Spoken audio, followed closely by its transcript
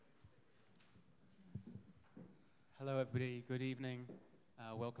Hello, everybody. Good evening.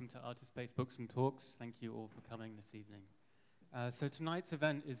 Welcome to Artist Space Books and Talks. Thank you all for coming this evening. So tonight's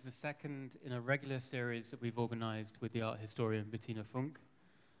event is the second in a regular series that we've organized with the art historian Bettina Funk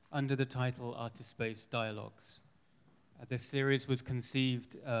under the title Artist Space Dialogues. This series was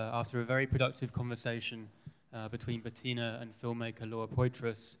conceived after a very productive conversation between Bettina and filmmaker Laura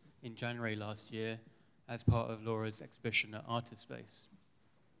Poitras in January last year as part of Laura's exhibition at Artist Space.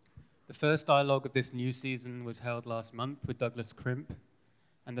 The first dialogue of this new season was held last month with Douglas Crimp,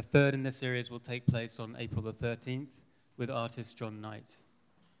 and the third in the series will take place on April the 13th with artist John Knight.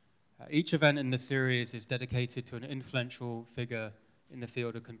 Each event in the series is dedicated to an influential figure in the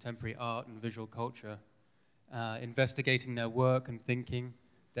field of contemporary art and visual culture, investigating their work and thinking,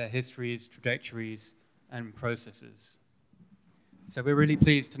 their histories, trajectories, and processes. So we're really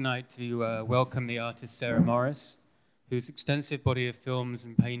pleased tonight to welcome the artist Sarah Morris, whose extensive body of films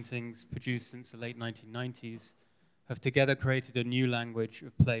and paintings produced since the late 1990s have together created a new language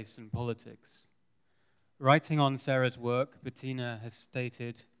of place and politics. Writing on Sarah's work, Bettina has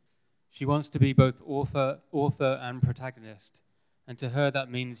stated she wants to be both author and protagonist, and to her that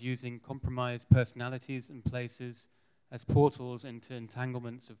means using compromised personalities and places as portals into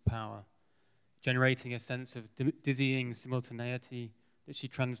entanglements of power, generating a sense of dizzying simultaneity that she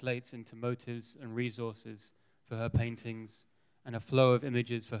translates into motives and resources for her paintings, and a flow of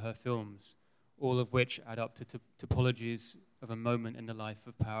images for her films, all of which add up to topologies of a moment in the life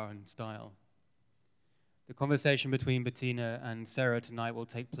of power and style. The conversation between Bettina and Sarah tonight will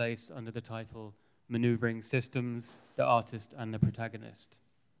take place under the title Maneuvering Systems, the Artist and the Protagonist.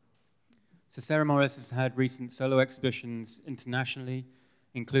 So Sarah Morris has had recent solo exhibitions internationally,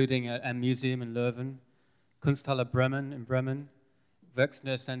 including at M Museum in Leuven, Kunsthalle Bremen in Bremen,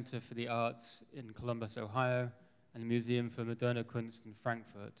 Wexner Center for the Arts in Columbus, Ohio, and the Museum for Moderne Kunst in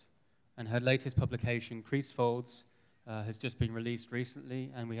Frankfurt. And her latest publication, Crease Folds, has just been released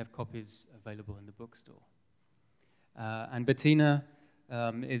recently, and we have copies available in the bookstore. And Bettina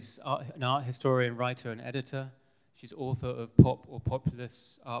is an art historian, writer, and editor. She's author of Pop or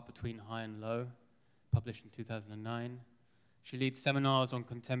Populist Art Between High and Low, published in 2009. She leads seminars on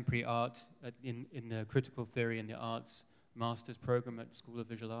contemporary art in the Critical Theory in the Arts Master's Program at School of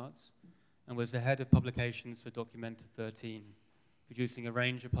Visual Arts, and was the head of publications for Documenta 13, producing a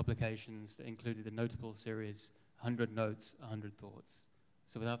range of publications that included the notable series 100 Notes, 100 Thoughts.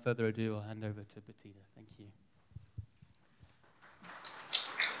 So without further ado, I'll hand over to Bettina. Thank you.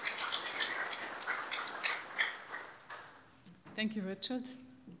 Thank you, Richard,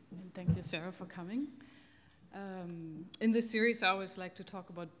 and thank you, Sarah, for coming. In this series, I always like to talk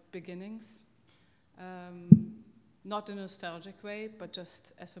about beginnings. Not in a nostalgic way, but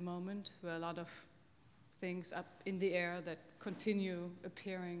just as a moment where a lot of things up in the air that continue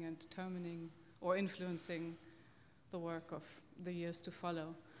appearing and determining or influencing the work of the years to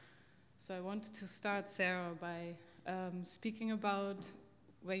follow. So I wanted to start, Sarah, by speaking about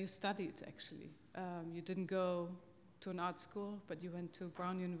where you studied, actually. You didn't go to an art school, but you went to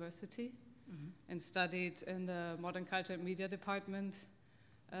Brown University and studied in the Modern Culture and Media department.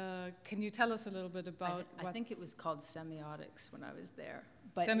 Can you tell us a little bit about I think it was called Semiotics when I was there.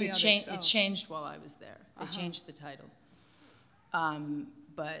 But Semiotics, it changed while I was there. They changed the title.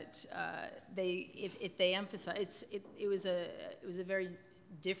 If they emphasize, it was a very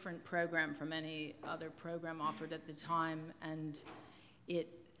different program from any other program offered at the time, and it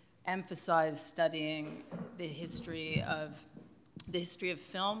emphasized studying the history of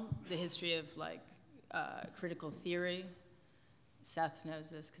film, the history of critical theory. Seth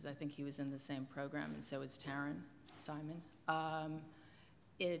knows this because I think he was in the same program, and so is Taryn Simon.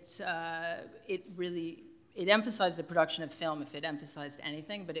 It emphasized the production of film, if it emphasized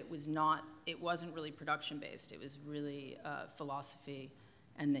anything, but it wasn't really production based. It was really philosophy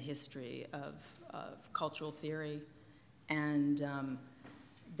and the history of cultural theory, and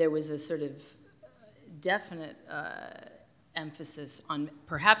there was a sort of definite emphasis on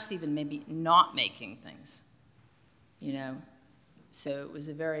perhaps even maybe not making things, you know. So it was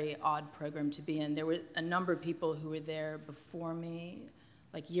a very odd program to be in. There were a number of people who were there before me,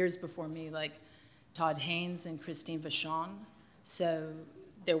 like years before me, like Todd Haynes and Christine Vachon. So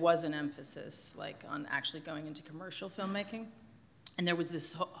there was an emphasis like on actually going into commercial filmmaking. And there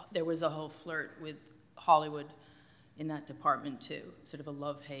was a whole flirt with Hollywood in that department too, sort of a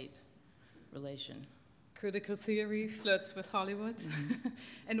love-hate relation. Critical theory flirts with Hollywood. Mm-hmm.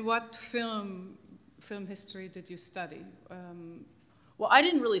 And what film history did you study? Well, I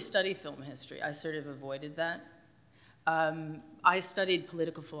didn't really study film history. I sort of avoided that. I studied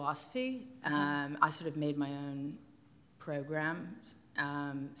political philosophy. I sort of made my own programs.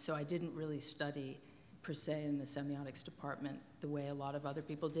 So I didn't really study per se in the semiotics department the way a lot of other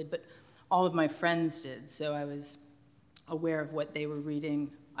people did, but all of my friends did. So I was aware of what they were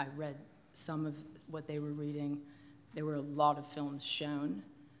reading. I read some of what they were reading. There were a lot of films shown,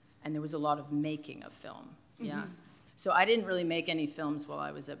 and there was a lot of making of film. Mm-hmm. Yeah. So I didn't really make any films while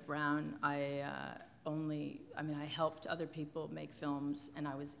I was at Brown. I helped other people make films, and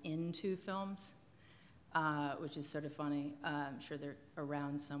I was into films, which is sort of funny. I'm sure they're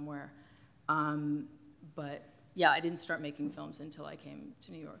around somewhere. But yeah, I didn't start making films until I came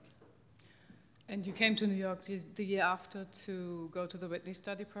to New York. And you came to New York the year after to go to the Whitney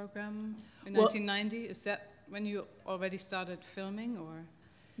Study Program in 1990. Is that when you already started filming, or?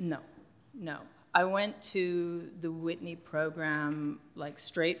 No. I went to the Whitney program like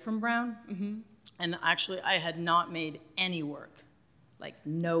straight from Brown. Mm-hmm. And actually I had not made any work, like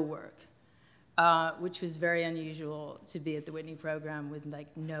no work, which was very unusual to be at the Whitney program with like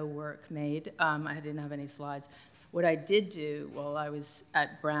no work made. I didn't have any slides. What I did do while I was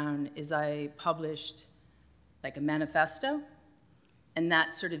at Brown is I published like a manifesto, and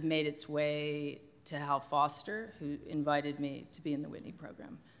that sort of made its way to Hal Foster, who invited me to be in the Whitney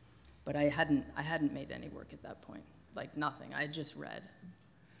program. But I hadn't made any work at that point, like nothing. I had just read.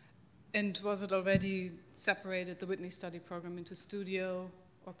 And was it already separated, the Whitney Study Program, into studio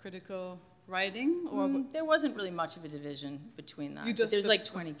or critical writing? Or there wasn't really much of a division between that. There's like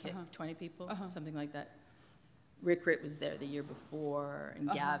 20 people, something like that. Rick Ritt was there the year before, and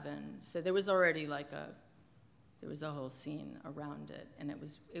Gavin. So there was already like there was a whole scene around it, and it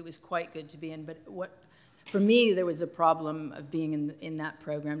was quite good to be in. But for me, there was a problem of being in that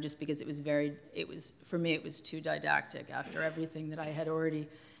program, just because for me it was too didactic. After everything that I had already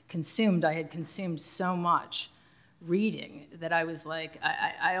consumed, I had consumed so much reading that I was like,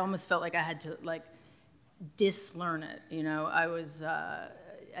 I almost felt like I had to like dislearn it. You know,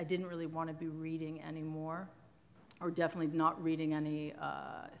 I didn't really want to be reading anymore, or definitely not reading any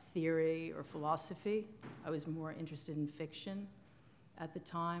theory or philosophy. I was more interested in fiction at the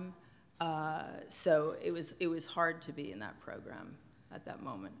time. So it was hard to be in that program at that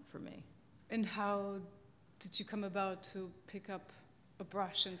moment for me. And how did you come about to pick up a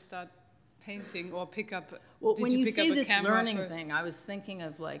brush and start painting, or pick up? Well, did when you pick say up a this camera learning first? thing, I was thinking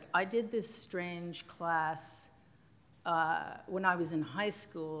of like, I did this strange class when I was in high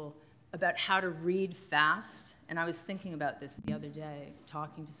school about how to read fast, and I was thinking about this the other day,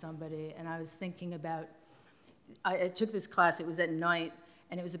 talking to somebody, and I was thinking about, I took this class, it was at night,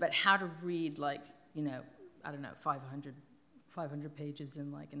 and it was about how to read, like, you know, I don't know, 500 pages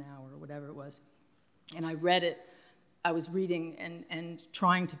in like an hour or whatever it was. And I read it, I was reading and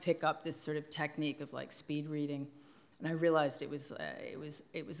trying to pick up this sort of technique of like speed reading. And I realized it was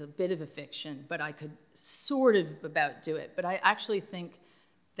a bit of a fiction, but I could sort of about do it. But I actually think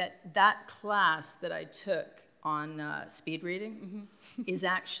that class that I took on speed reading is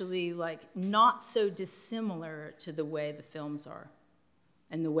actually like not so dissimilar to the way the films are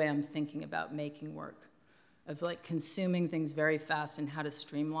and the way I'm thinking about making work, of like consuming things very fast and how to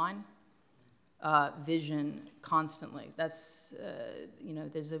streamline vision constantly. That's, you know,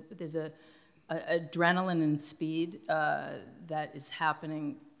 there's a adrenaline and speed that is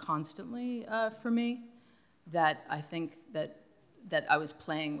happening constantly for me, that I think that I was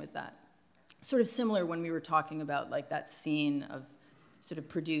playing with that. Sort of similar when we were talking about like that scene of sort of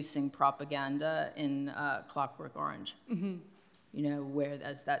producing propaganda in Clockwork Orange. Mm-hmm. You know, where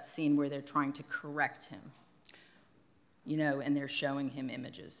there's that scene where they're trying to correct him, you know, and they're showing him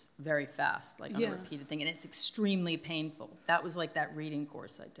images very fast, like on a repeated thing, and it's extremely painful. That was like that reading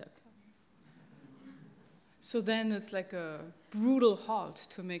course I took. So then it's like a brutal halt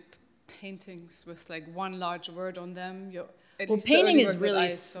to make paintings with like one large word on them. Well, painting is really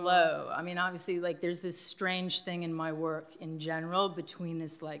slow. I mean, obviously, like there's this strange thing in my work in general between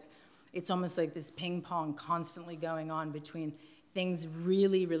this, like, it's almost like this ping pong constantly going on between things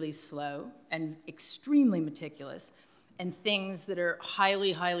really, really slow and extremely meticulous, and things that are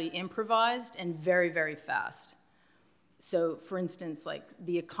highly, highly improvised and very, very fast. So, for instance, like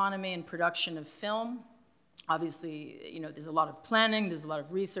the economy and production of film, obviously, you know, there's a lot of planning, there's a lot of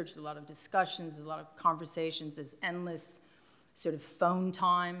research, there's a lot of discussions, there's a lot of conversations, there's endless sort of phone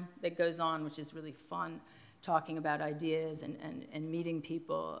time that goes on, which is really fun, talking about ideas and meeting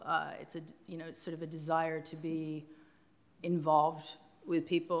people. It's it's sort of a desire to be involved with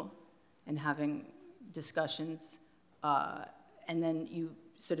people and having discussions. And then you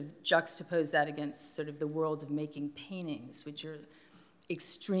sort of juxtapose that against sort of the world of making paintings, which are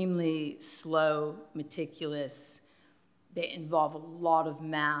extremely slow, meticulous. They involve a lot of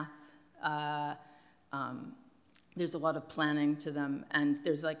math. there's a lot of planning to them, and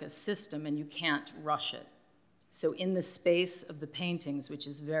there's like a system, and you can't rush it. So in the space of the paintings, which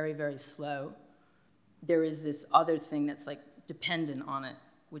is very, very slow, there is this other thing that's like dependent on it,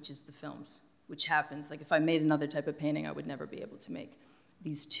 which is the films, which happens. Like if I made another type of painting, I would never be able to make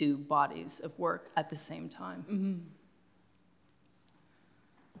these two bodies of work at the same time. Mm-hmm.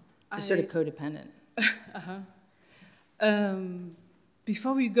 They're sort of codependent.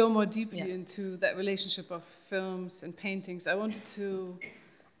 Before we go more deeply Yeah. into that relationship of films and paintings, I wanted to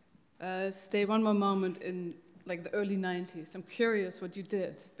stay one more moment in like the early 90s. I'm curious what you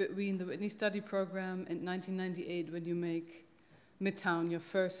did between the Whitney Study Program and 1998 when you make Midtown your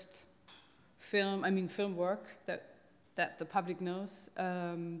first film work that the public knows.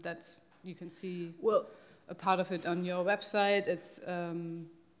 That's, you can see Well, a part of it on your website. It's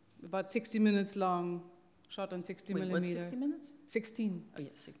about 60 minutes long, shot on 60 wait, millimeter. what's 60 minutes? 16. Oh, yeah,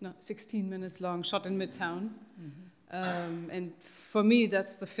 60. No, 16 minutes long, shot in Midtown. And for me,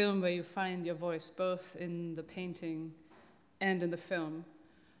 that's the film where you find your voice, both in the painting and in the film,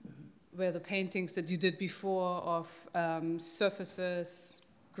 where the paintings that you did before of surfaces,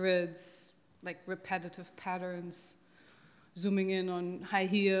 grids, like repetitive patterns, zooming in on high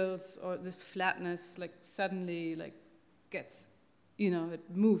heels, or this flatness, like suddenly like gets, it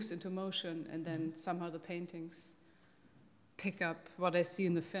moves into motion, and then somehow the paintings pick up what I see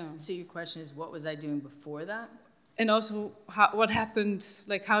in the film. So your question is, what was I doing before that? And also, what happened?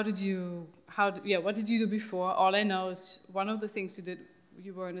 Like, what did you do before? All I know is one of the things you did.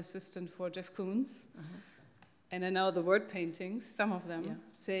 You were an assistant for Jeff Koons, and I know the word paintings. Some of them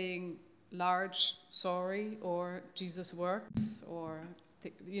saying large sorry or Jesus works or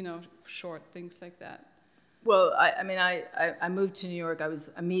short things like that. Well, I moved to New York. I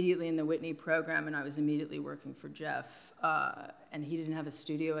was immediately in the Whitney program, and I was immediately working for Jeff. And he didn't have a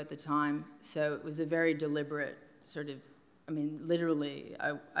studio at the time, so it was a very deliberate sort of, literally,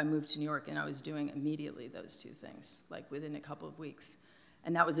 I moved to New York, and I was doing immediately those two things, like within a couple of weeks.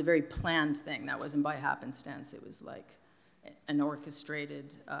 And that was a very planned thing. That wasn't by happenstance. It was like an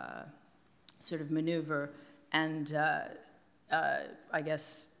orchestrated sort of maneuver. And I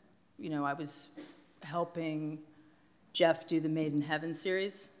guess, I was helping Jeff do the Made in Heaven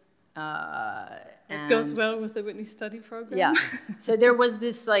series. It goes well with the Whitney Study Program. Yeah. So there was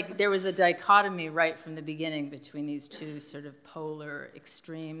a dichotomy right from the beginning between these two sort of polar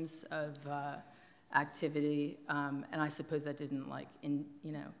extremes of activity, and I suppose that didn't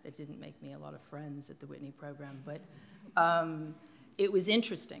it didn't make me a lot of friends at the Whitney program, but it was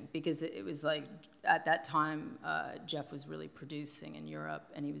interesting because it was like at that time Jeff was really producing in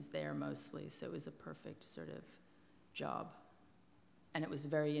Europe, and he was there mostly, so it was a perfect sort of job. And it was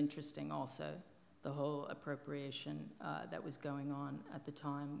very interesting also, the whole appropriation that was going on at the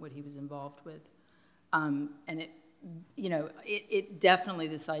time, what he was involved with. And it definitely,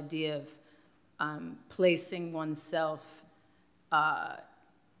 this idea of placing oneself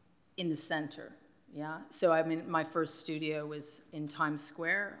in the center, yeah? So, my first studio was in Times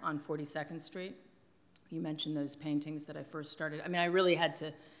Square on 42nd Street. You mentioned those paintings that I first started. I really had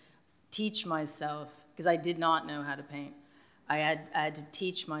to teach myself, because I did not know how to paint. I had to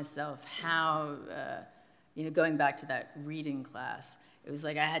teach myself how, going back to that reading class, it was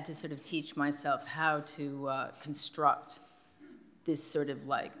like I had to sort of teach myself how to construct this sort of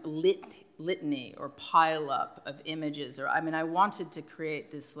like litany or pile up of images. Or I wanted to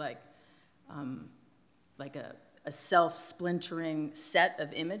create this like a self-splintering set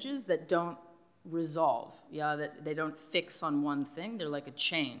of images that don't resolve, that they don't fix on one thing. They're like a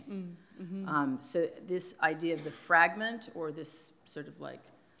chain. So this idea of the fragment, or this sort of like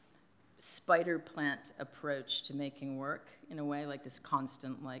spider plant approach to making work, in a way, like this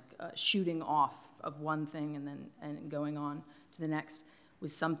constant like shooting off of one thing and going on to the next,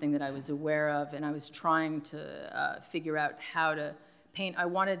 was something that I was aware of, and I was trying to figure out how to paint. I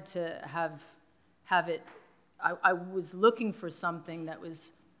wanted to have it. I was looking for something that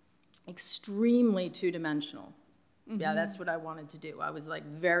was extremely two-dimensional. Yeah, that's what I wanted to do. I was like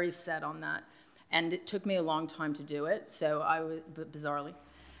very set on that, and it took me a long time to do it. So I was bizarrely,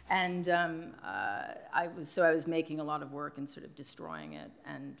 and I was making a lot of work and sort of destroying it,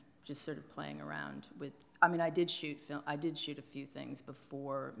 and just sort of playing around with. I did shoot film. I did shoot a few things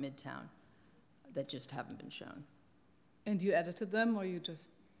before Midtown that just haven't been shown. And you edited them, or you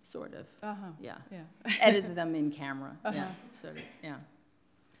just sort of? Yeah. Yeah. Edited them in camera. Yeah, sort of. Yeah.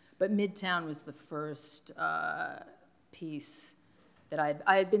 But Midtown was the first piece that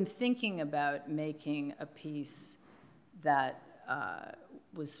I had been thinking about making a piece that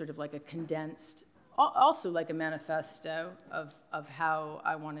was sort of like a condensed, also like a manifesto of how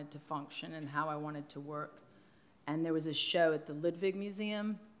I wanted to function and how I wanted to work. and there was a show at the Ludwig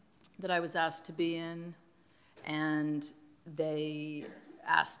Museum that I was asked to be in, and they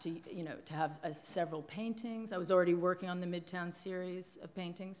asked to have several paintings. I was already working on the Midtown series of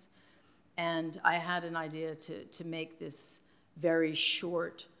paintings, and I had an idea to make this very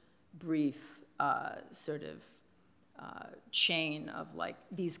short, brief chain of like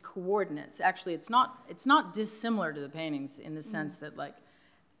these coordinates. Actually, it's not dissimilar to the paintings in the sense that like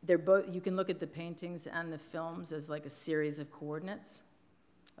they're both. You can look at the paintings and the films as like a series of coordinates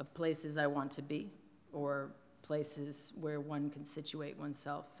of places I want to be, or places where one can situate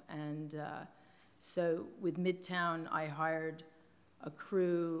oneself. And so with Midtown, I hired a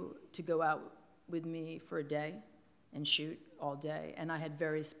crew to go out with me for a day and shoot all day. And I had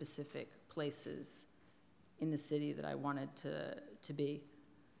very specific places in the city that I wanted to be,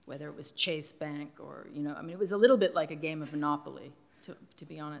 whether it was Chase Bank or, it was a little bit like a game of Monopoly, to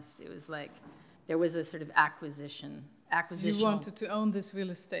be honest. It was like there was a sort of acquisition. So you wanted to own this real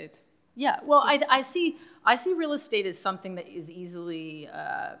estate? Yeah, well, I see real estate as something that is easily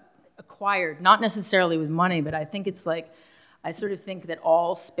acquired, not necessarily with money, but I think it's like, I sort of think that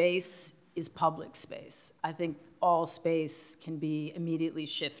all space is public space. I think all space can be immediately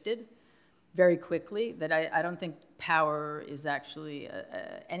shifted very quickly, that I don't think power is actually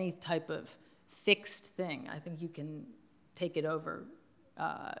any type of fixed thing. I think you can take it over,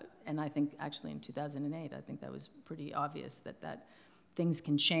 and I think actually in 2008, I think that was pretty obvious that things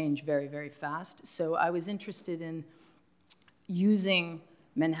can change very, very fast. So I was interested in using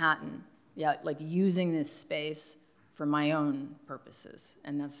Manhattan, like using this space for my own purposes,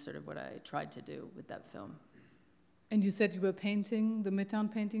 and that's sort of what I tried to do with that film. And you said you were painting the Midtown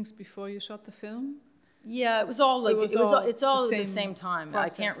paintings before you shot the film? Yeah, it was all like it's all at the same time.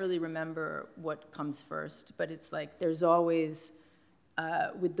 Process. I can't really remember what comes first, but it's like there's always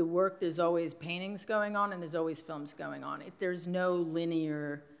with the work, there's always paintings going on and there's always films going on. There's no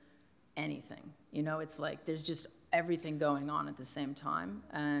linear anything. It's like there's just everything going on at the same time,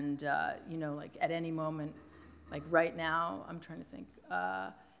 and like at any moment, like right now, I'm trying to think.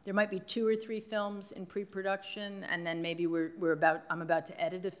 There might be 2 or 3 films in pre-production, and then maybe I'm about to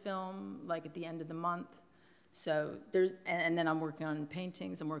edit a film like at the end of the month. So and then I'm working on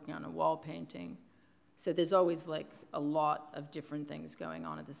paintings. I'm working on a wall painting. So there's always like a lot of different things going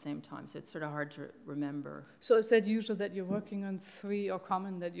on at the same time. So it's sort of hard to remember. So is that usual that you're working on 3, or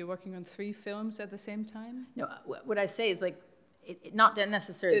common that you're working on 3 films at the same time? No, what I say is like not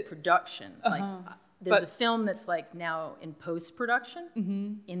necessarily production. Like. There's a film that's like now in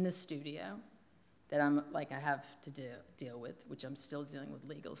post-production in the studio that I have to deal with, which I'm still dealing with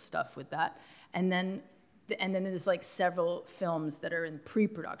legal stuff with that. And then there's like several films that are in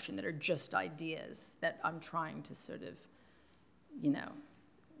pre-production that are just ideas that I'm trying to sort of,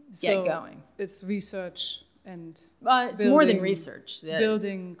 get going. It's research and it's more than research.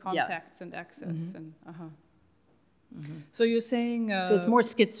 Building contacts and access and So you're saying so it's more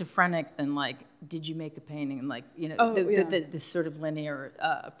schizophrenic than like, did you make a painting, and like this sort of linear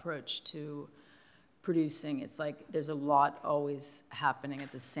approach to producing. It's like there's a lot always happening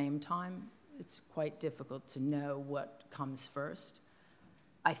at the same time. It's quite difficult to know what comes first.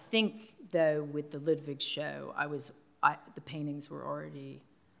 I think though with the Ludwig show, the paintings were already.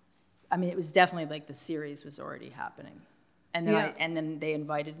 I mean, it was definitely like the series was already happening, and then they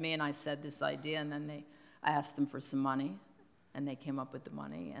invited me, and I said this idea, and then I asked them for some money, and they came up with the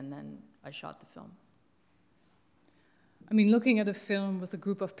money, and then I shot the film. I mean, looking at a film with a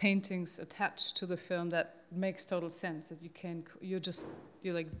group of paintings attached to the film, that makes total sense. That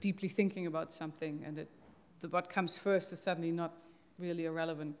you're like deeply thinking about something, and what comes first is suddenly not really a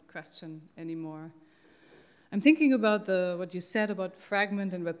relevant question anymore. I'm thinking about what you said about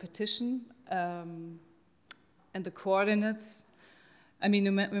fragment and repetition, and the coordinates. I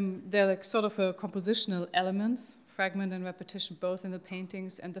mean, they're like sort of a compositional elements, fragment and repetition, both in the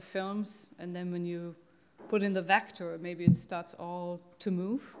paintings and the films. And then when you put in the vector, maybe it starts all to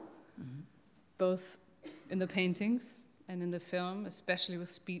move, both in the paintings and in the film, especially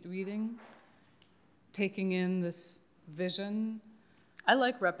with speed reading, taking in this vision. I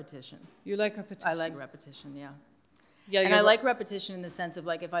like repetition. You like repetition? I like repetition, yeah. Yeah, and I like repetition in the sense of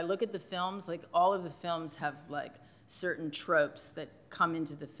like, if I look at the films, like all of the films have like certain tropes that come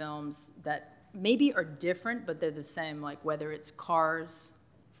into the films that maybe are different, but they're the same, like whether it's cars,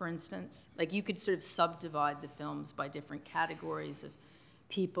 for instance. Like you could sort of subdivide the films by different categories of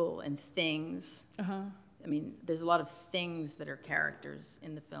people and things. I mean, there's a lot of things that are characters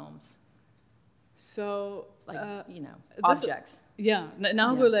in the films. So, like, objects.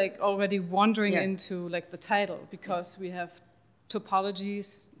 Now we're like already wandering into like the title, because we have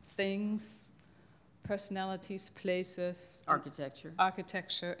topologies, things, personalities, places, architecture.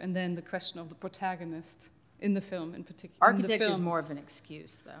 and then the question of the protagonist in the film in particular. Architecture is more of an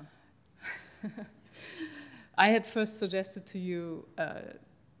excuse, though. I had first suggested to you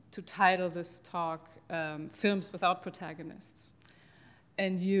to title this talk Films Without Protagonists,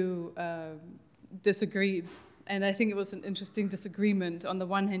 and you disagreed. And I think it was an interesting disagreement. On the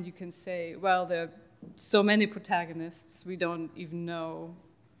one hand, you can say, well, there are so many protagonists, we don't even know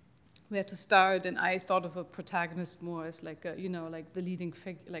where to start. And I thought of a protagonist more as like a, like the leading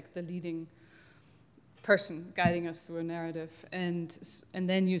figure, like the leading person guiding us through a narrative. And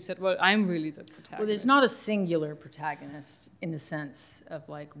then you said, well, I'm really the protagonist. Well, there's not a singular protagonist in the sense of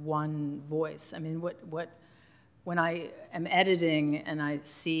like one voice. I mean, when I am editing and I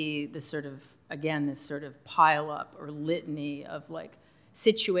see this sort of, again, this sort of pile up or litany of like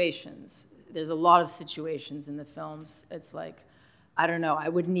situations, there's a lot of situations in the films. It's like, I don't know, I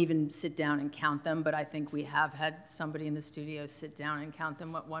wouldn't even sit down and count them, but I think we have had somebody in the studio sit down and count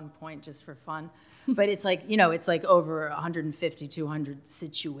them at one point just for fun. But it's like, it's like over 150, 200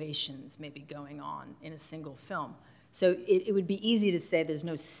 situations maybe going on in a single film. So it would be easy to say there's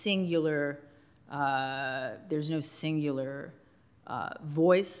no singular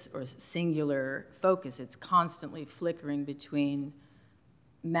voice or singular focus. It's constantly flickering between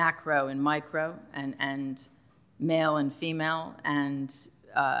macro and micro and male and female and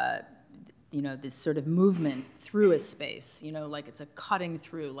this sort of movement through a space, like it's a cutting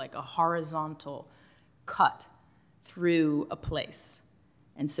through, like a horizontal cut through a place.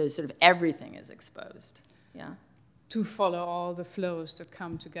 And so sort of everything is exposed, yeah? To follow all the flows that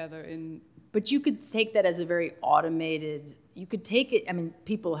come together in... But you could take that as a very automated, you could take it, I mean,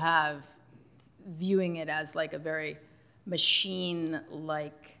 people have viewing it as like a very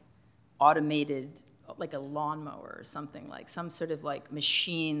machine-like automated, like a lawnmower or something, like some sort of like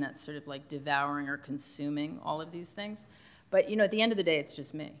machine that's sort of like devouring or consuming all of these things. But, at the end of the day, it's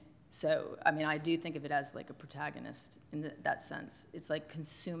just me. So, I mean, I do think of it as like a protagonist in that sense. It's like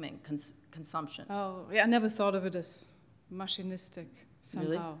consuming, consumption. Oh, yeah, I never thought of it as machinistic somehow.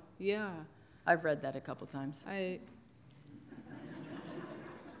 Really? Yeah. I've read that a couple times.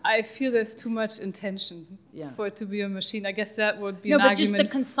 I feel there's too much intention for it to be a machine. I guess that would be an argument. No, but just the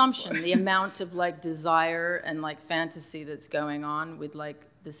consumption, the amount of like desire and like fantasy that's going on with like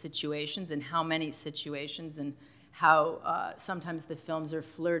the situations and how many situations and how sometimes the films are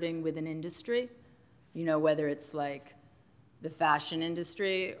flirting with an industry, whether it's like the fashion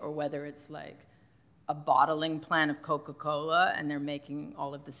industry or whether it's like a bottling plant of Coca-Cola and they're making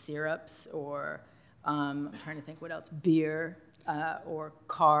all of the syrups or I'm trying to think what else, beer. Or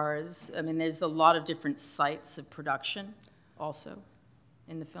cars. I mean, there's a lot of different sites of production also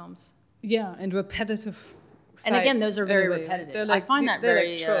in the films. Yeah, and repetitive sites. And again, those are very repetitive. Like, I find that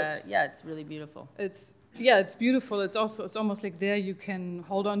very, like it's really beautiful. It's beautiful. It's almost like there you can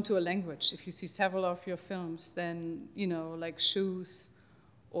hold on to a language. If you see several of your films, then, like shoes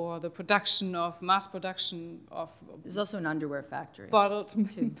or the mass production of... There's also an underwear factory. Bottled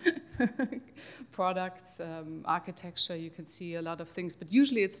products, architecture, you can see a lot of things. But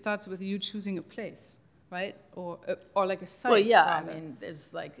usually it starts with you choosing a place, right? Or like a site. Well, yeah,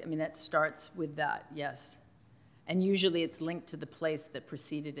 rather. That starts with that, yes. And usually it's linked to the place that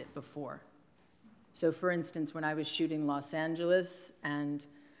preceded it before. So for instance, when I was shooting Los Angeles and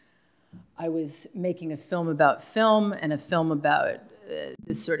I was making a film about film and a film about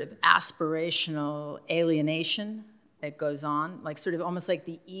this sort of aspirational alienation that goes on, like sort of almost like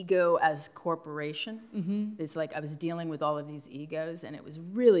the ego as corporation. Mm-hmm. It's like I was dealing with all of these egos, and it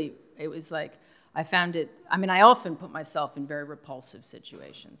was like, I found it, I often put myself in very repulsive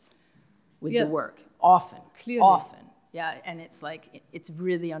situations with the work, often. Yeah, and it's like, it's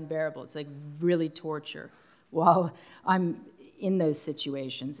really unbearable. It's like really torture while I'm in those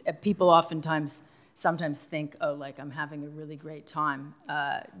situations. People sometimes think, oh, like I'm having a really great time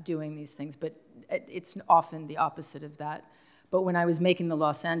doing these things, but it's often the opposite of that. But when I was making the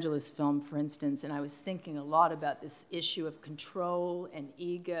Los Angeles film, for instance, and I was thinking a lot about this issue of control and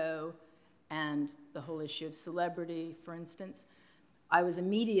ego and the whole issue of celebrity, for instance, I was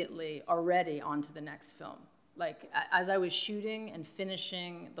immediately already onto the next film. Like, as I was shooting and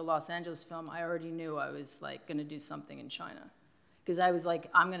finishing the Los Angeles film, I already knew I was like going to do something in China. Because I was like,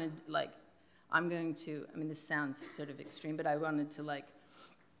 this sounds sort of extreme, but I wanted to like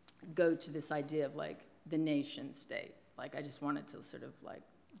go to this idea of like the nation state. Like I just wanted to sort of like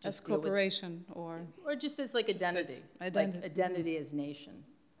just as corporation or just as like identity. Identity. Like identity as nation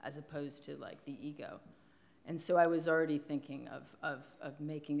as opposed to like the ego. And so I was already thinking of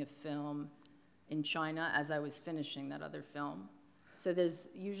making a film in China as I was finishing that other film. So there's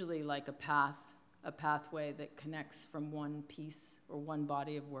usually like a path a pathway that connects from one piece or one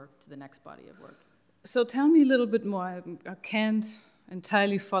body of work to the next body of work. So tell me a little bit more. I can't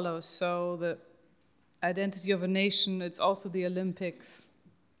entirely follow. So the identity of a nation, it's also the Olympics,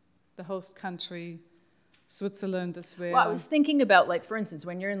 the host country, Switzerland as well. Well, I was thinking about, like, for instance,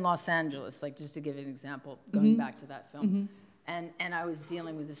 when you're in Los Angeles, like, just to give an example, going back to that film, and I was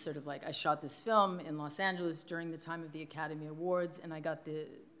dealing with this sort of, like, I shot this film in Los Angeles during the time of the Academy Awards, and I got the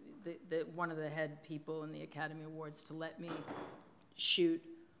one of the head people in the Academy Awards to let me shoot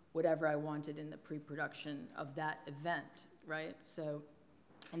whatever I wanted in the pre-production of that event, right? So,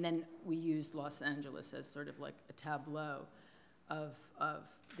 and then we used Los Angeles as sort of like a tableau of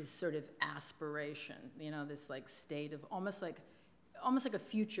this sort of aspiration, you know, this like state of almost like a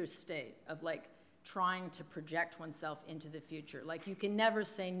future state of like trying to project oneself into the future. Like you can never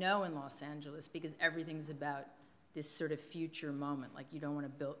say no in Los Angeles because everything's about this sort of future moment. Like you don't want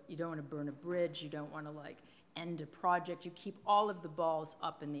to burn a bridge, you don't want to like end a project. You keep all of the balls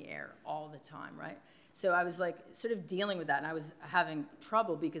up in the air all the time, right? So I was like sort of dealing with that, and I was having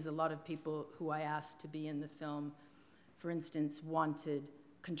trouble because a lot of people who I asked to be in the film, for instance, wanted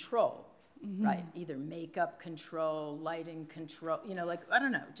control, right? Either makeup control, lighting control, you know, like, I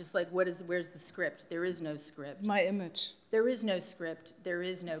don't know, just like where's the script? There is no script. My image. There is no script. There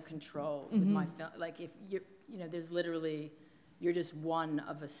is no control with my film. Like if you're, you know, there's literally, you're just one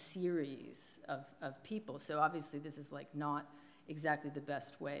of a series of people. So obviously this is like not exactly the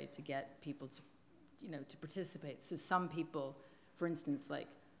best way to get people to, you know, to participate. So some people, for instance, like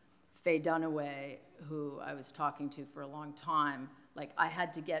Faye Dunaway, who I was talking to for a long time, like I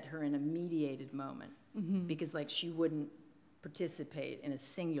had to get her in a mediated moment because like she wouldn't participate in a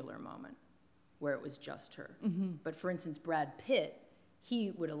singular moment where it was just her. But for instance, Brad Pitt,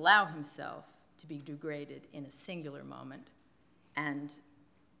 he would allow himself to be degraded in a singular moment and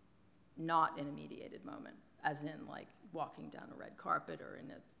not in a mediated moment, as in like walking down a red carpet or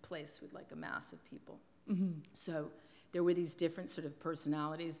in a place with like a mass of people. So there were these different sort of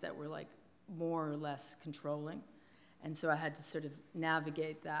personalities that were like more or less controlling. And so I had to sort of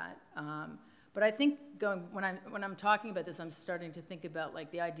navigate that. But I think when I'm talking about this, I'm starting to think about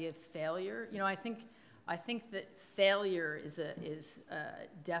like the idea of failure. You know, I think that failure is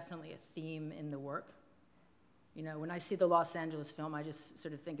definitely a theme in the work. You know, when I see the Los Angeles film, I just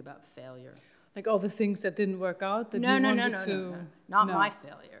sort of think about failure. Like all the things that didn't work out that you wanted to... Not my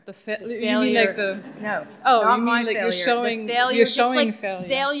failure. The failure. You mean like the... No. Oh, not you mean my like failure. you're showing failure.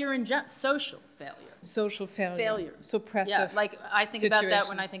 Failure in social failure. Social failure. Failure. Suppressive. Yeah, like I think about that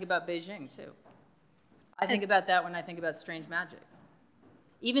when I think about Beijing too. I think about that when I think about Strange Magic.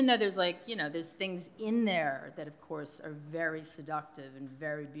 Even though there's like, you know, there's things in there that of course are very seductive and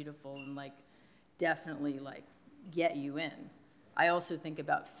very beautiful and like definitely like get you in. I also think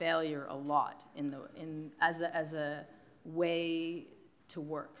about failure a lot as a way to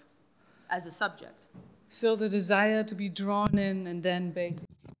work, as a subject. So the desire to be drawn in and then basically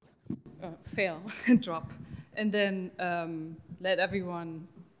fail and drop, and then let everyone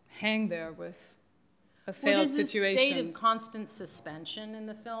hang there with a failed situation. There's a state of constant suspension in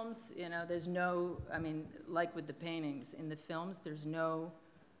the films. You know, there's no, I mean, like with the paintings, in the films, there's no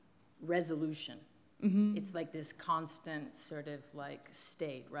resolution. It's like this constant sort of like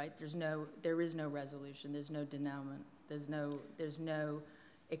state, right? There is no resolution. There's no denouement. There's no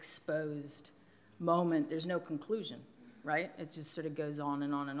exposed moment. There's no conclusion, right? It just sort of goes on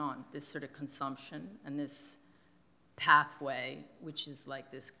and on and on. This sort of consumption and this pathway, which is like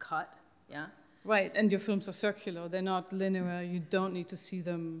this cut, yeah? Right, and your films are circular. They're not linear. You don't need to see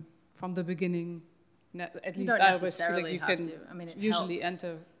them from the beginning. At least I always feel like you can usually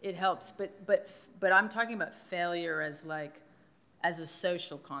enter. It helps, but I'm talking about failure as like, as a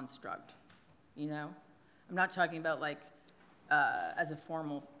social construct, you know? I'm not talking about like, as a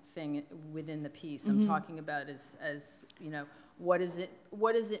formal thing within the piece. I'm talking about as, you know, what does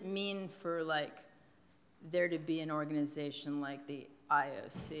it mean for like, there to be an organization like the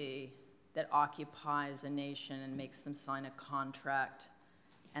IOC that occupies a nation and makes them sign a contract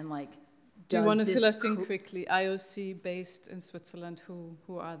and like, do you want to fill us in quickly? IOC based in Switzerland, who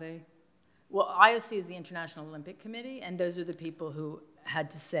are they? Well, IOC is the International Olympic Committee, and those are the people who had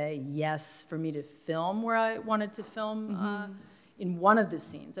to say yes for me to film where I wanted to film in one of the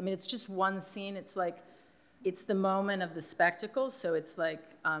scenes. I mean, it's just one scene. It's like, it's the moment of the spectacle. So it's like,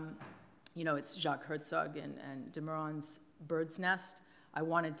 you know, it's Jacques Herzog and de Meuron's Bird's Nest. I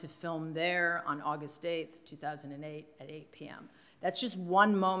wanted to film there on August 8th, 2008 at 8 p.m. That's just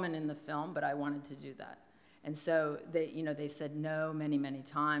one moment in the film, but I wanted to do that. And so they said no many, many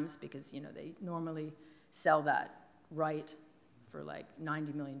times because, you know, they normally sell that right for like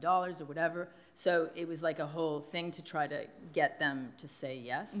 $90 million or whatever. So it was like a whole thing to try to get them to say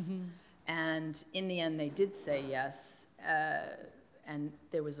yes. And in the end, they did say yes. And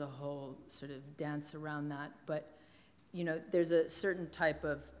there was a whole sort of dance around that. But, you know, there's a certain type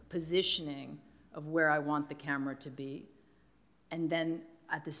of positioning of where I want the camera to be. And then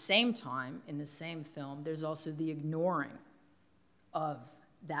at the same time, in the same film, there's also the ignoring of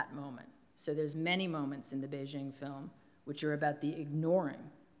that moment. So there's many moments in the Beijing film which are about the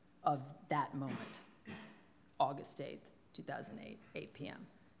ignoring of that moment, August 8th, 2008, 8 p.m.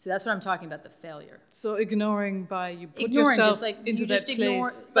 So that's what I'm talking about, the failure. So ignoring by you put Ignoring, yourself just like into you just that ignore,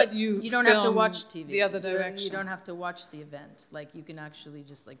 place, like, but you don't have to film watch TV. the other direction. You don't have to watch the event. Like, you can actually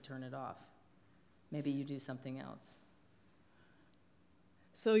just like turn it off. Maybe you do something else.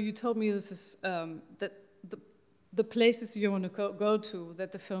 So you told me this is that the places you want to go to,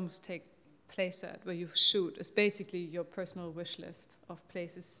 that the films take place at, where you shoot, is basically your personal wish list of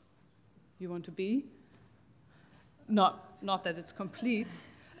places you want to be. Not that it's complete,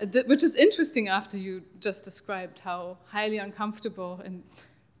 which is interesting after you just described how highly uncomfortable and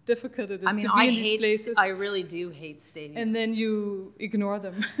difficult it is to be in these places. I really do hate stadiums. And then you ignore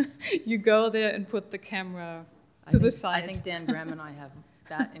them. You go there and put the camera to the side. I think Dan Graham and I have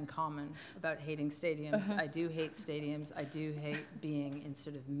that in common about hating stadiums. I do hate stadiums. I do hate being in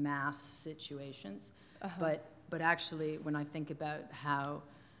sort of mass situations. But actually, when I think about how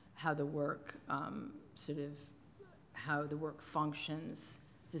the work how the work functions,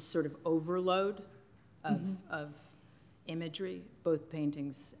 this sort of overload of imagery, both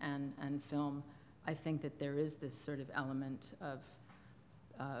paintings and film, I think that there is this sort of element of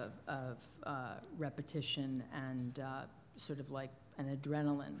repetition and sort of like an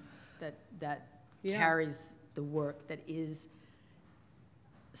adrenaline that carries the work that is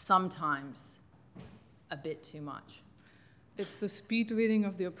sometimes a bit too much. It's the speed reading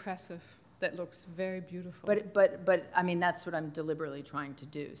of the oppressive that looks very beautiful. But I mean, that's what I'm deliberately trying to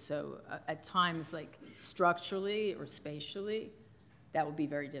do. So at times, like structurally or spatially, that would be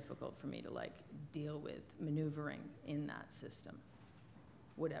very difficult for me to like deal with maneuvering in that system.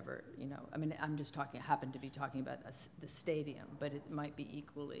 Whatever, you know, I mean, happen to be talking about the stadium, but it might be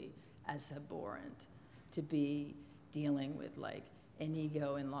equally as abhorrent to be dealing with like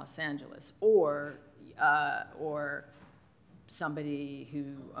Inigo in Los Angeles or somebody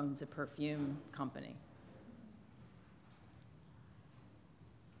who owns a perfume company.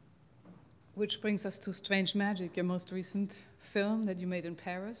 Which brings us to Strange Magic, your most recent film that you made in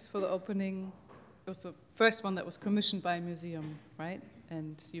Paris for the opening. It was the first one that was commissioned by a museum, right?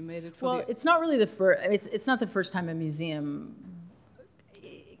 And you made it for Well, it's not really the first. It's not the first time a museum.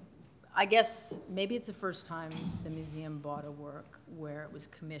 I guess maybe it's the first time the museum bought a work where it was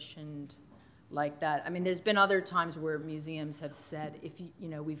commissioned like that. I mean, there's been other times where museums have said, if you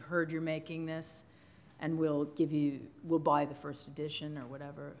know, we've heard you're making this, and we'll buy the first edition or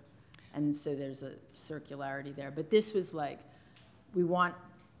whatever. And so there's a circularity there. But this was like, we want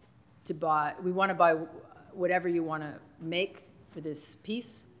to buy whatever you want to make for this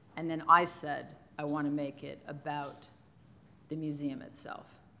piece. And then I said, I want to make it about the museum itself.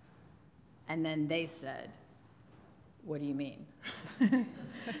 And then they said, what do you mean?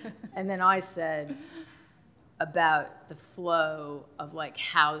 And then I said, about the flow of like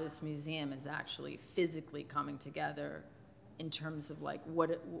how this museum is actually physically coming together in terms of like what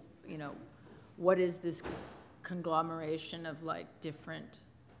is this conglomeration of like different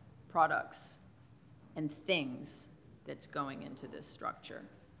products and things that's going into this structure.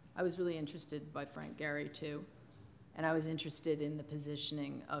 I was really interested by Frank Gehry too, and I was interested in the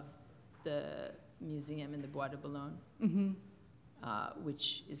positioning of the museum in the Bois de Boulogne,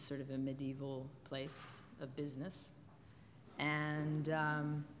 which is sort of a medieval place of business, and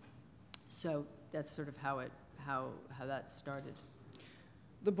so that's sort of how that started.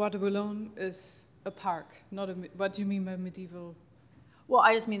 The Bois de Boulogne is a park, not a. What do you mean by medieval? Well,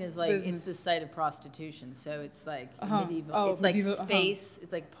 I just mean it's like business. It's the site of prostitution, so it's like medieval. Oh, it's medieval, like space.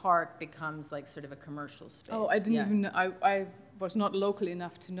 It's like park becomes like sort of a commercial space. Oh, I didn't even know. I was not local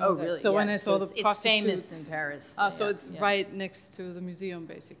enough to know that. Really? So when I saw the it's prostitutes, famous in Paris. So it's right next to the museum,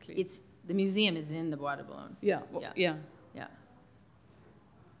 basically. The museum is in the Bois de Boulogne. Yeah. Yeah.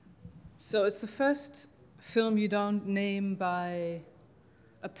 So it's the first film you don't name by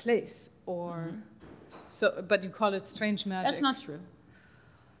a place, or so, but you call it Strange Magic. That's not true.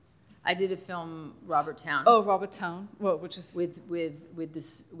 I did a film, Robert Town. Oh, Robert Town. Well, which is with the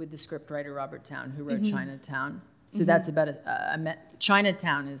scriptwriter Robert Town, who wrote Chinatown. So that's about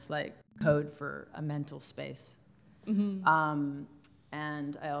Chinatown is like code for a mental space. Mm-hmm.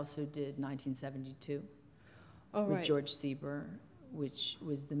 And I also did 1972. Oh, with right. George Sieber, which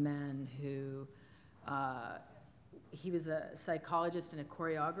was the man who, he was a psychologist and a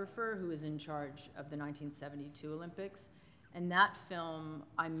choreographer who was in charge of the 1972 Olympics. And that film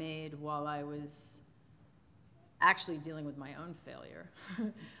I made while I was actually dealing with my own failure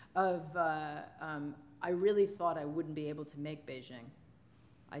I really thought I wouldn't be able to make Beijing.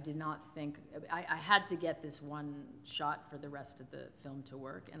 I did not think, I had to get this one shot for the rest of the film to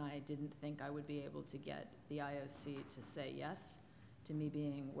work, and I didn't think I would be able to get the IOC to say yes to me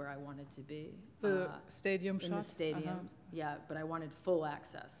being where I wanted to be. The stadium in shot? the stadium, yeah, but I wanted full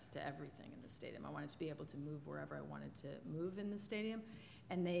access to everything in the stadium. I wanted to be able to move wherever I wanted to move in the stadium.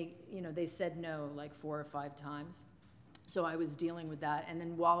 And they, they said no like 4 or 5 times. So I was dealing with that. And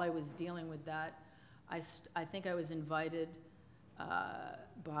then while I was dealing with that, I think I was invited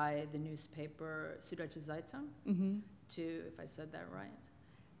by the newspaper Süddeutsche Zeitung, to, if I said that right,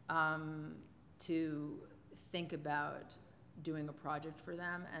 to think about doing a project for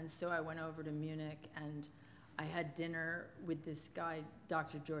them. And so I went over to Munich and I had dinner with this guy,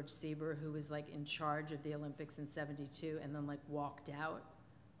 Dr. George Sieber, who was like in charge of the Olympics in '72 and then like walked out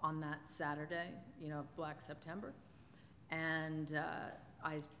on that Saturday, Black September. And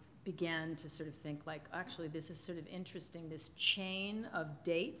I began to sort of think like, actually, this is sort of interesting, this chain of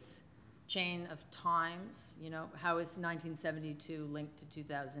dates, chain of times, how is 1972 linked to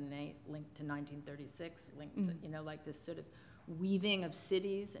 2008, linked to 1936, linked to, like this sort of weaving of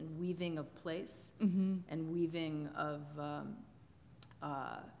cities and weaving of place and weaving of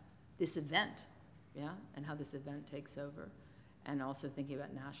this event, and how this event takes over, and also thinking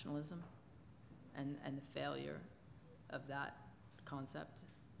about nationalism and the failure of that concept,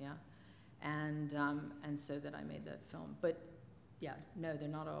 and so that I made that film. But no, they're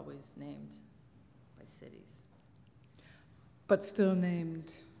not always named by cities. But still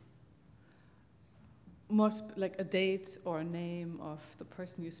named. Most like a date or a name of the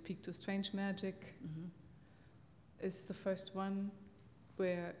person you speak to. Strange Magic is the first one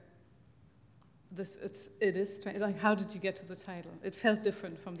where it is strange. Like, how did you get to the title? It felt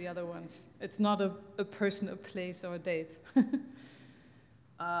different from the other ones. It's not a person, a place, or a date.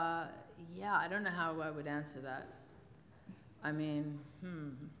 I don't know how I would answer that. I mean,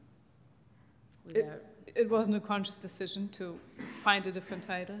 It wasn't a conscious decision to find a different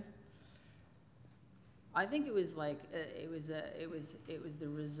title. I think it was like it was the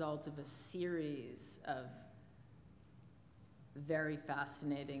result of a series of very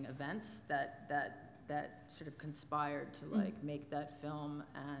fascinating events that sort of conspired to like make that film.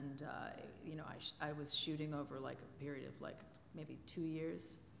 And I was shooting over like a period of like maybe 2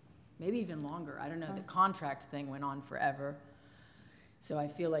 years, maybe even longer. I don't know. The contract thing went on forever, so I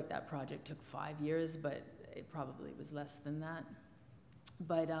feel like that project took 5 years, but it probably was less than that.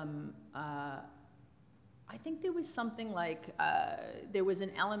 But I think there was something like, there was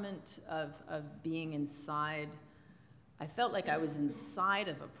an element of being inside. I felt like I was inside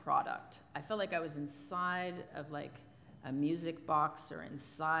of a product. I felt like I was inside of like a music box or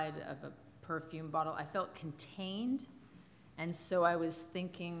inside of a perfume bottle. I felt contained. And so I was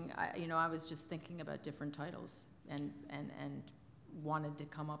thinking, I was just thinking about different titles and wanted to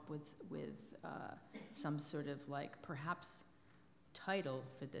come up with some sort of like perhaps title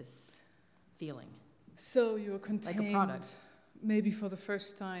for this feeling. So you're contained, like a product, maybe for the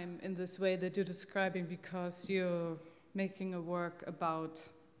first time in this way that you're describing, because you're making a work about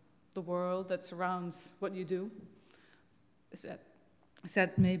the world that surrounds what you do. Is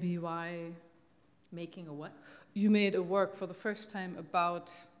that maybe why? Making a what? You made a work for the first time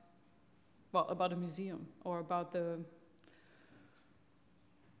about a museum or about the.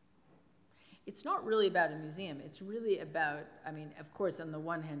 It's not really about a museum. It's really about, I mean, of course, on the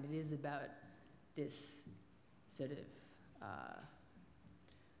one hand, it is about this sort of,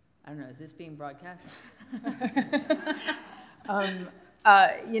 I don't know, is this being broadcast?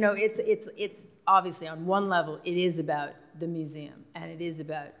 It's obviously on one level, it is about the museum and it is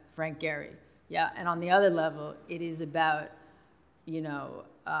about Frank Gehry. And on the other level, it is about,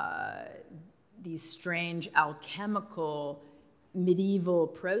 these strange alchemical medieval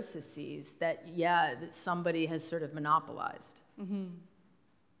processes that somebody has sort of monopolized,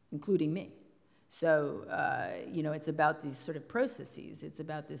 including me. So, it's about these sort of processes. It's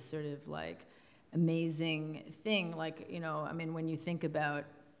about this sort of like amazing thing. Like, when you think about,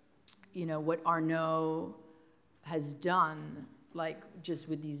 what Arnaud has done, like just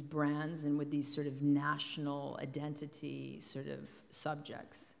with these brands and with these sort of national identity sort of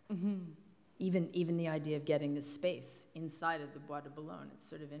subjects. Even the idea of getting the space inside of the Bois de Boulogne, it's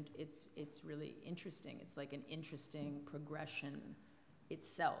sort of, it's really interesting. It's like an interesting progression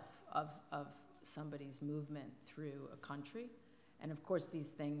itself of somebody's movement through a country. And of course, these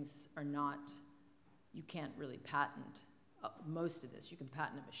things are not, you can't really patent most of this. You can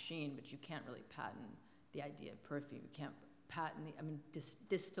patent a machine, but you can't really patent the idea of perfume. You can't patent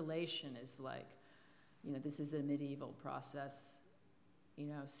distillation is like, this is a medieval process,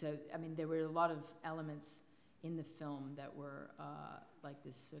 So, there were a lot of elements in the film that were like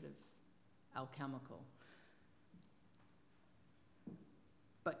this sort of alchemical,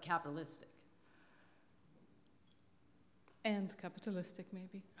 but capitalistic. And capitalistic,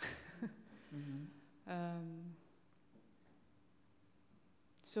 maybe. Mm-hmm.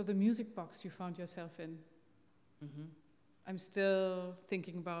 So the music box you found yourself in. Mm-hmm. I'm still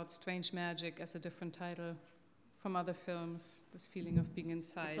thinking about Strange Magic as a different title from other films, this feeling of being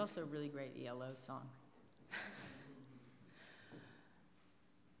inside. It's also a really great ELO song.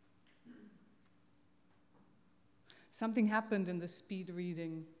 Something happened in the speed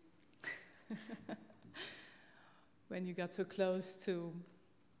reading when you got close to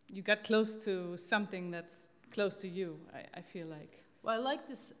something that's close to you, I feel like. Well,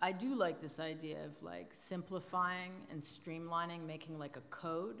 I do like this idea of like simplifying and streamlining, making like a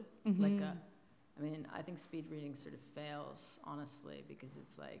code, I think speed reading sort of fails, honestly, because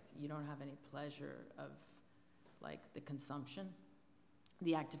it's like you don't have any pleasure of like the consumption,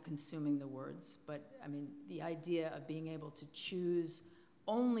 the act of consuming the words. But the idea of being able to choose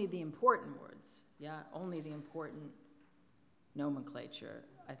only the important words, only the important nomenclature,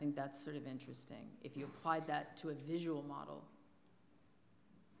 I think that's sort of interesting. If you applied that to a visual model,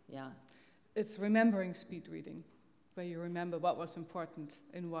 it's remembering speed reading, where you remember what was important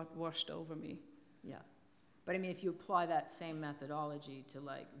and what washed over me. Yeah. But if you apply that same methodology to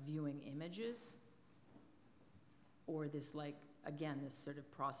like viewing images, or this like, again, this sort of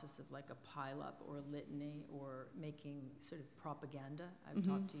process of like a pileup or a litany or making sort of propaganda. I've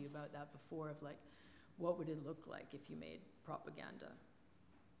talked to you about that before, of like, what would it look like if you made propaganda?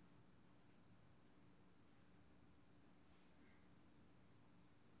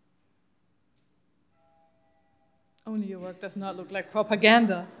 Only your work does not look like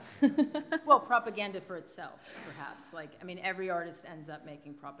propaganda. Well, propaganda for itself, perhaps. Like, every artist ends up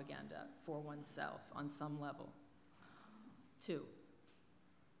making propaganda for oneself on some level, too.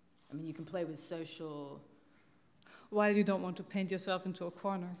 You can play with social... While you don't want to paint yourself into a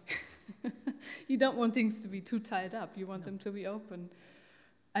corner. You don't want things to be too tied up. You want them to be open.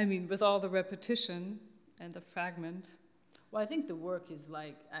 With all the repetition and the fragment. Well, I think the work is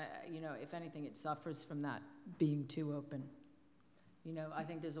like, if anything, it suffers from that being too open. I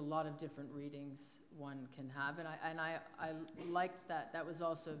think there's a lot of different readings one can have, and I liked that. That was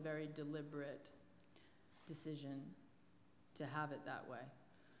also a very deliberate decision to have it that way.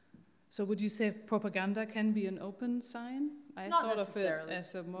 So would you say propaganda can be an open sign? I Not thought necessarily. of it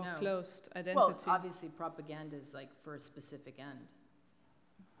as a more No. closed identity. Well, obviously, propaganda is like for a specific end.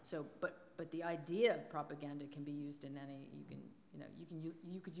 So, but the idea of propaganda can be used in any.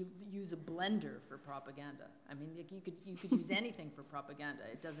 You could use a blender for propaganda. You could use anything for propaganda.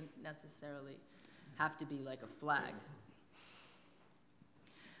 It doesn't necessarily have to be like a flag.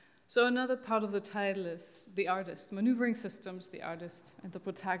 So another part of the title is the artist, maneuvering systems, the artist, and the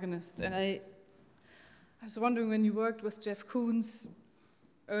protagonist. And I was wondering, when you worked with Jeff Koons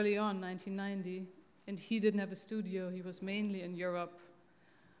early on, 1990, and he didn't have a studio, he was mainly in Europe.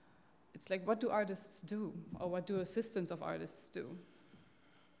 It's like, what do artists do? Or what do assistants of artists do?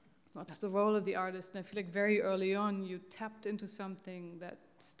 What's the role of the artist? And I feel like very early on, you tapped into something that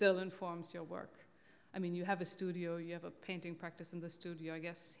still informs your work. You have a studio, you have a painting practice in the studio, I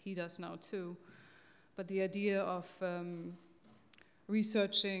guess he does now too. But the idea of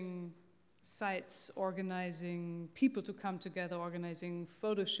researching sites, organizing people to come together, organizing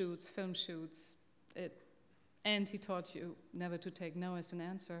photo shoots, film shoots, and he taught you never to take no as an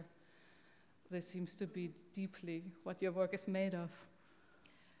answer. This seems to be deeply what your work is made of.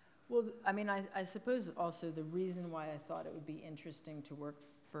 Well, I suppose also the reason why I thought it would be interesting to work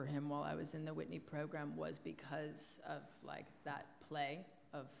for him while I was in the Whitney program was because of like that play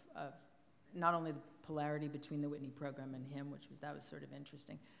of not only the polarity between the Whitney program and him, that was sort of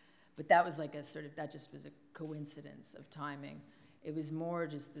interesting, but that was like that just was a coincidence of timing. It was more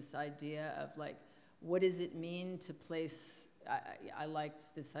just this idea of like, what does it mean to place, I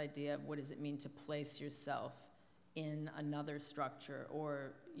liked this idea of what does it mean to place yourself in another structure,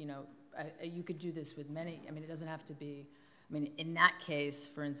 or, you could do this with many, it doesn't have to be, in that case,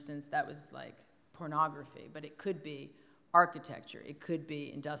 for instance, that was like pornography, but it could be architecture, it could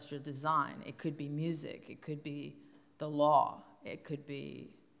be industrial design, it could be music, it could be the law, it could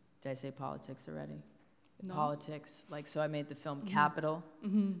be, did I say politics already? No. Politics, so I made the film Capital,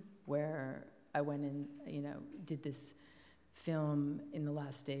 where I went and, did this film in the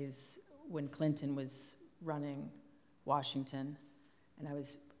last days when Clinton was running Washington, and I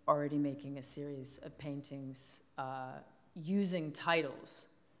was already making a series of paintings using titles.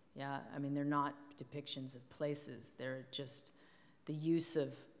 Yeah, I mean, they're not depictions of places. They're just the use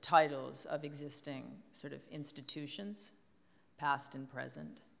of titles of existing sort of institutions, past and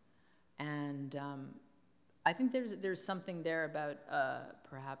present. And I think there's something there about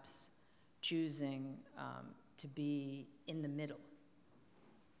perhaps choosing to be in the middle.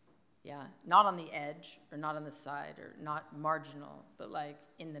 Yeah, not on the edge or not on the side or not marginal, but like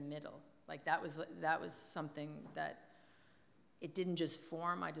in the middle. Like that was something that it didn't just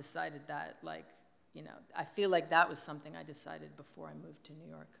form. I decided that, like, I feel like that was something I decided before I moved to New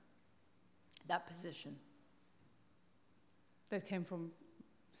York. That position. That came from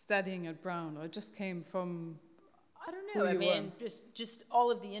studying at Brown, or it just came from? I don't know. I mean, just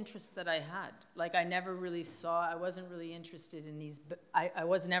all of the interests that I had. Like, I never really saw. I wasn't really interested in these. I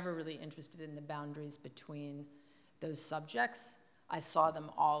was never really interested in the boundaries between those subjects. I saw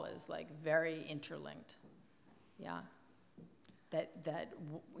them all as like very interlinked. Yeah.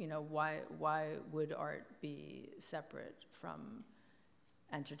 Why would art be separate from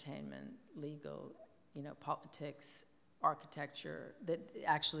entertainment, legal, politics, architecture?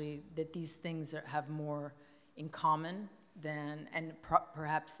 That these things have more in common than, and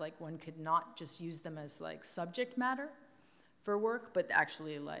perhaps like one could not just use them as like subject matter for work, but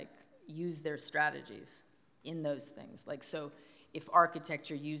actually like use their strategies in those things. Like, so if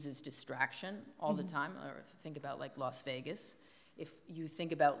architecture uses distraction all the time, or think about like Las Vegas, if you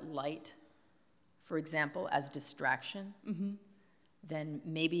think about light, for example, as distraction, then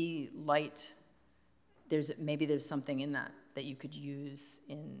maybe light, there's something in that you could use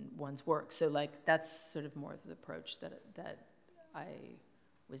in one's work. So like that's sort of more of the approach that I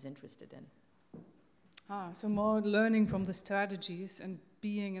was interested in. So more learning from the strategies and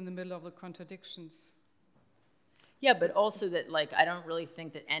being in the middle of the contradictions. Yeah, but also that, like, I don't really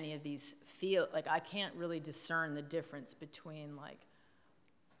think that any of these feel, like, I can't really discern the difference between, like,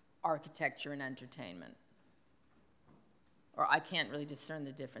 architecture and entertainment. Or I can't really discern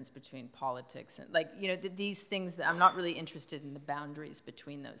the difference between politics and, like, these things, that I'm not really interested in the boundaries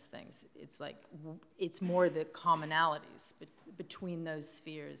between those things. It's like, it's more the commonalities between those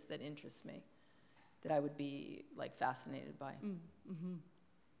spheres that interest me, that I would be, like, fascinated by.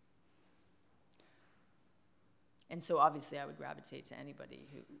 And so obviously I would gravitate to anybody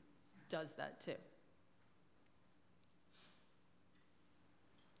who does that too.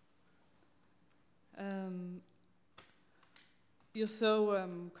 You're so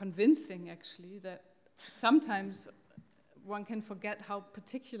convincing, actually, that sometimes one can forget how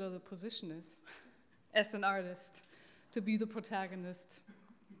particular the position is as an artist, to be the protagonist,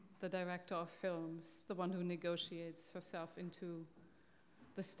 the director of films, the one who negotiates herself into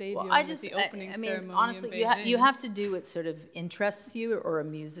the stadium at the opening ceremony. Honestly, you have to do what sort of interests you or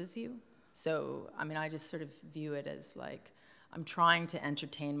amuses you. So, I mean, I just sort of view it as like I'm trying to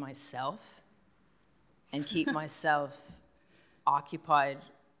entertain myself and keep myself occupied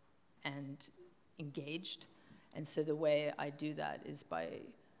and engaged. And so the way I do that is by,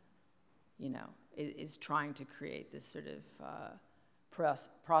 is trying to create this sort of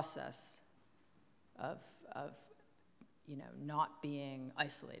process of not being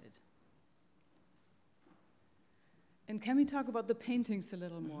isolated. And can we talk about the paintings a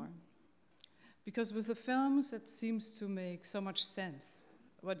little more? Because with the films, it seems to make so much sense,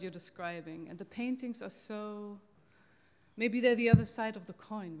 what you're describing. And the paintings are so, maybe they're the other side of the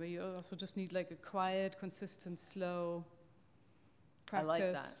coin, where you also just need like a quiet, consistent, slow practice, I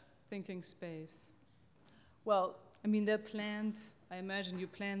like that. Thinking space. Well, I mean, they're planned, I imagine you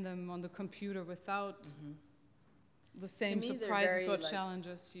plan them on the computer without the same surprises or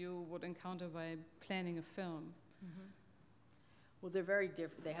challenges you would encounter by planning a film. Well, they're very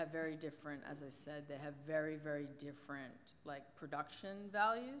different. They have very different, as I said, they have very, very different, like, production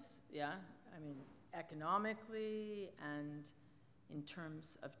values, yeah? I mean, economically and in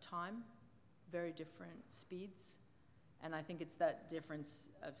terms of time, very different speeds. And I think it's that difference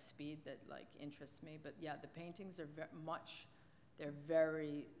of speed that, like, interests me. But, yeah, the paintings are they're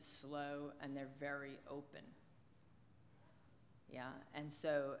very slow and they're very open. Yeah, and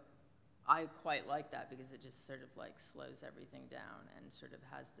so I quite like that because it just sort of like slows everything down and sort of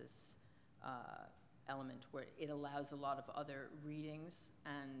has this element where it allows a lot of other readings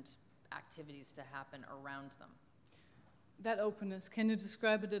and activities to happen around them. That openness, can you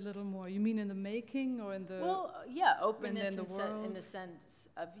describe it a little more? You mean in the making or in the... Well, yeah, openness in the sense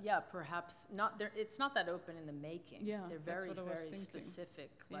of, yeah, perhaps not there. It's not that open in the making. Yeah, they're very, that's what I was very thinking. specific,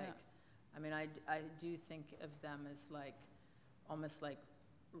 like I mean, I do think of them as like, almost like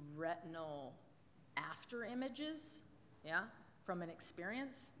retinal after images, yeah, from an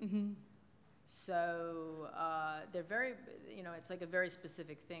experience. Mm-hmm. So they're very, you know, it's like a very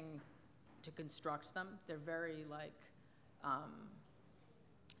specific thing to construct them. They're very like,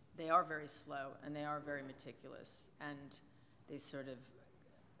 they are very slow and they are very meticulous, and they sort of,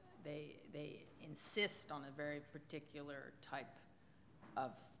 they insist on a very particular type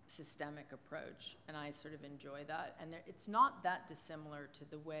of systemic approach, and I sort of enjoy that. And it's not that dissimilar to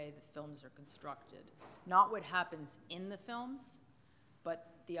the way the films are constructed. Not what happens in the films, but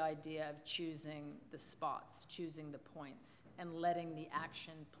the idea of choosing the spots, choosing the points, and letting the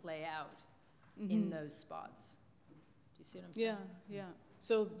action play out in those spots. Do you see what I'm saying? Yeah, yeah.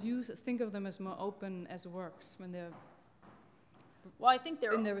 So you think of them as more open as works when they're Well, I think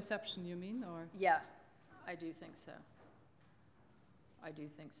they're in their reception, you mean, or? Yeah, I do think so. I do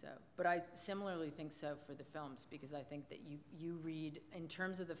think so. But I similarly think so for the films, because I think that you read, in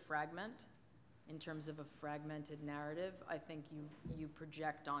terms of the fragment, in terms of a fragmented narrative, I think you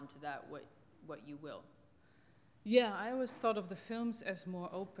project onto that what you will. Yeah, I always thought of the films as more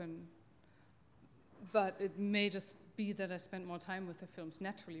open, but it may just be that I spend more time with the films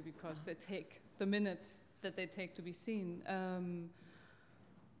naturally because they take the minutes that they take to be seen. And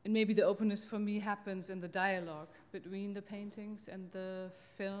maybe the openness for me happens in the dialogue between the paintings and the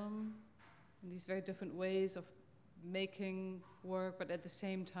film, in these very different ways of making work, but at the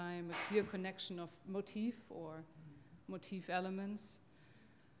same time a clear connection of motif or motif elements.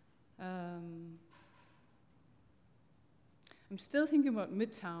 I'm still thinking about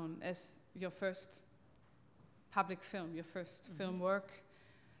Midtown as your first public film, your first film work,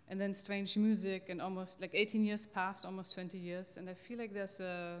 and then Strange Music, and almost like 18 years passed, almost 20 years, and I feel like there's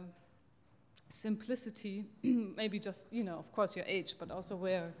a simplicity, maybe just, you know, of course your age, but also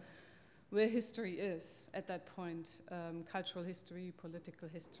where history is at that point, cultural history, political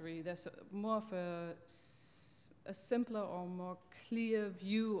history. There's more of a simpler or more clear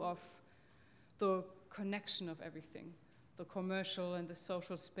view of the connection of everything, the commercial and the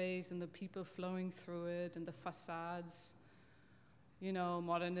social space and the people flowing through it and the facades, you know,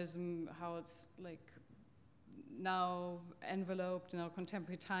 modernism, how it's like now enveloped in our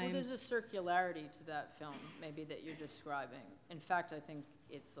contemporary times. Well, there's a circularity to that film, maybe, that you're describing. In fact, I think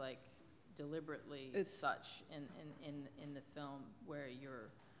it's like deliberately such in the film, where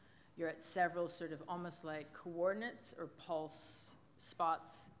you're at several sort of almost like coordinates or pulse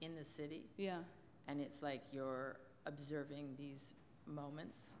spots in the city. Yeah. And it's like you're observing these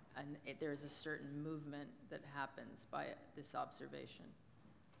moments, and there's a certain movement that happens by this observation.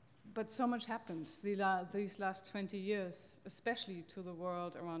 But so much happened these last 20 years, especially to the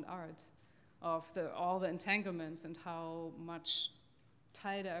world around art, of all the entanglements and how much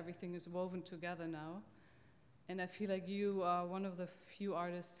tighter everything is woven together now. And I feel like you are one of the few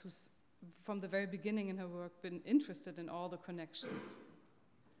artists who's, from the very beginning in her work, been interested in all the connections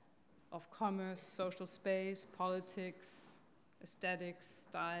of commerce, social space, politics, aesthetics,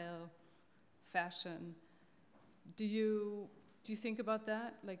 style, fashion. Do you think about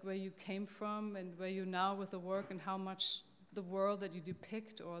that, like where you came from and where you're now with the work, and how much the world that you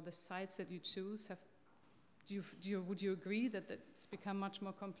depict or the sites that you choose have? Would you agree that it's become much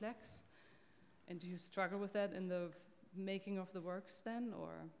more complex? And do you struggle with that in the making of the works then,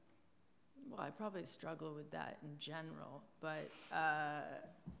 or? Well, I probably struggle with that in general, but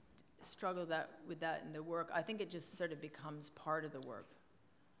struggle with that in the work. I think it just sort of becomes part of the work.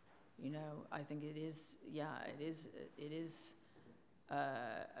 You know, I think it is. Yeah, it is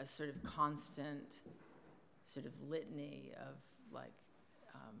a sort of constant sort of litany of like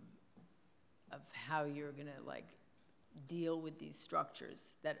of how you're gonna like deal with these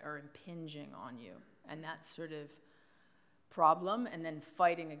structures that are impinging on you, and that sort of problem, and then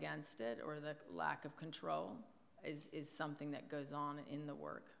fighting against it, or the lack of control, is something that goes on in the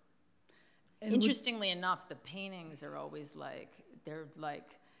work. And interestingly enough, the paintings are always like, they're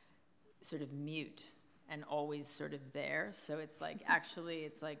like sort of mute and always sort of there. So it's like, actually,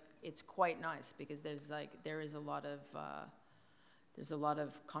 it's like, it's quite nice, because there is a lot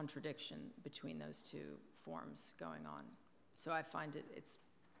of contradiction between those two forms going on. So I find it's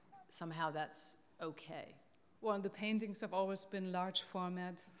somehow that's okay. Well, the paintings have always been large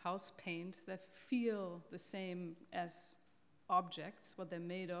format house paint that feel the same as objects, what they're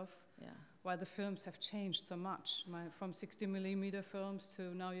made of. Yeah. While the films have changed so much, from 60mm films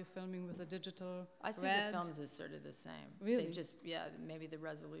to now you're filming with a digital I see red. The films as sort of the same. Really? They just, maybe the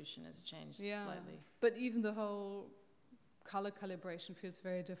resolution has changed slightly. But even the whole color calibration feels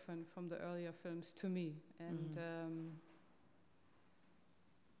very different from the earlier films to me. And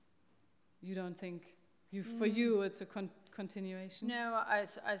You don't think, for you it's a continuation? No,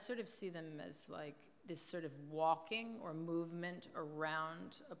 I sort of see them as like this sort of walking or movement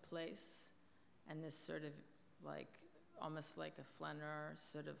around a place, and this sort of like almost like a flaneur,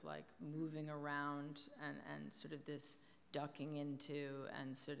 sort of like moving around, and sort of this ducking into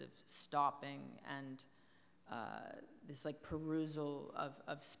and sort of stopping, and this like perusal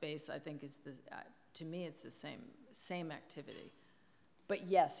of space, I think is to me it's the same activity. But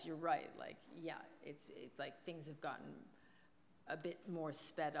yes, you're right. Like, yeah, it's like things have gotten a bit more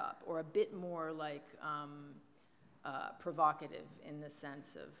sped up, or a bit more like provocative in the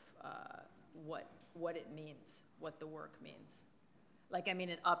sense of what it means, what the work means. Like, I mean,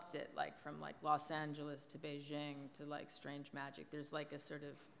 it upped it, like from like Los Angeles to Beijing to like Strange Magic. There's like a sort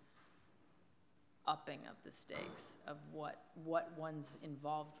of upping of the stakes of what one's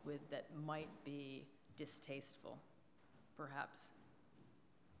involved with that might be distasteful, perhaps.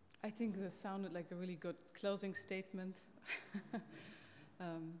 I think this sounded like a really good closing statement.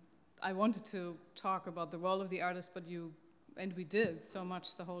 I wanted to talk about the role of the artist, but we did so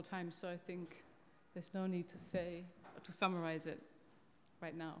much the whole time, so I think there's no need to summarize it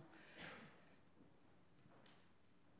right now.